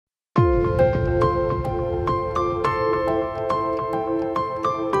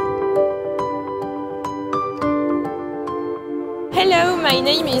Hello, my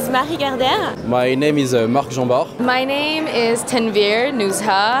name is Marie Garder. My name is Marc Jambard. My name is Tanvir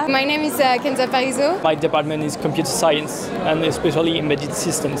Nuzha. My name is Kenza Parizo. My department is computer science and especially embedded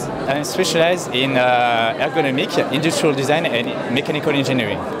systems. I'm specialized in ergonomic, industrial design and mechanical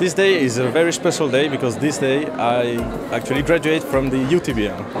engineering. This day is a very special day because this day I actually graduate from the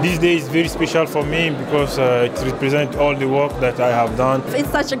UTBM. This day is very special for me because it represents all the work that I have done. It's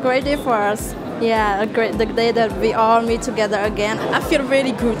such a great day for us. Yeah, the day that we all meet together again. I feel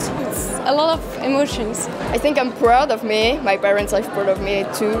really good. It's a lot of emotions. I think I'm proud of me. My parents are proud of me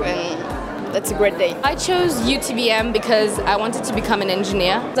too, and that's a great day. I chose UTBM because I wanted to become an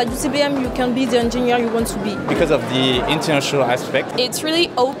engineer. At UTBM, you can be the engineer you want to be. Because of the international aspect. It's really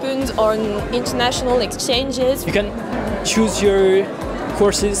opened on international exchanges. You can choose your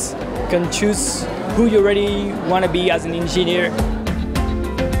courses, you can choose who you really want to be as an engineer.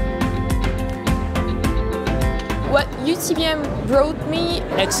 What UTBM brought me,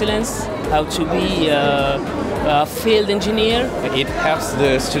 Excellence, how to be a field engineer. It helps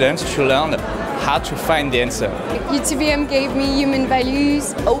the students to learn how to find the answer. UTBM gave me human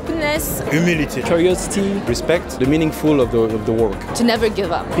values, openness, Humility, Curiosity, Respect, the meaningful of the work. To never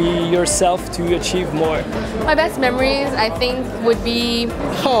give up. be yourself to achieve more. My best memories, I think, would be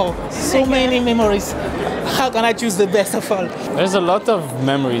Oh, so many memories. How can I choose the best of all? There's a lot of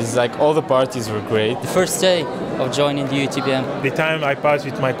memories, like all the parties were great. The first day of joining the UTBM. the time I passed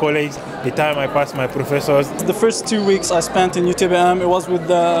with my colleagues, the time I passed my professors. The first 2 weeks I spent in UTBM, it was with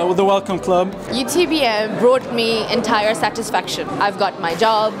the Welcome Club. UTBM brought me entire satisfaction. I've got my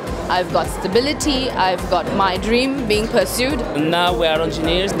job, I've got stability, I've got my dream being pursued. Now we are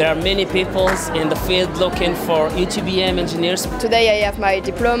engineers. There are many people in the field looking for UTBM engineers. Today I have my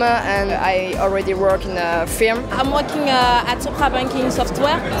diploma and I already work in a firm. I'm working at Sopra Banking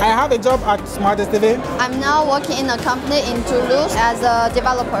Software. I have a job at Smartest TV. I'm now working in a company in Toulouse as a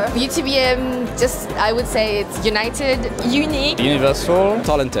developer. UTBM, just, I would say it's united, unique, Universal,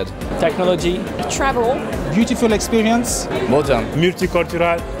 Talented. Technology, travel, Beautiful experience. modern,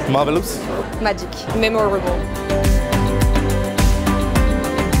 Multicultural. Marvelous. magic. memorable.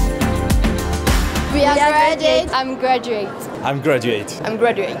 We are graduates. I'm graduate. I'm graduate. I'm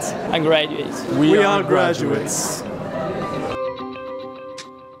graduate. and graduates. We are graduates.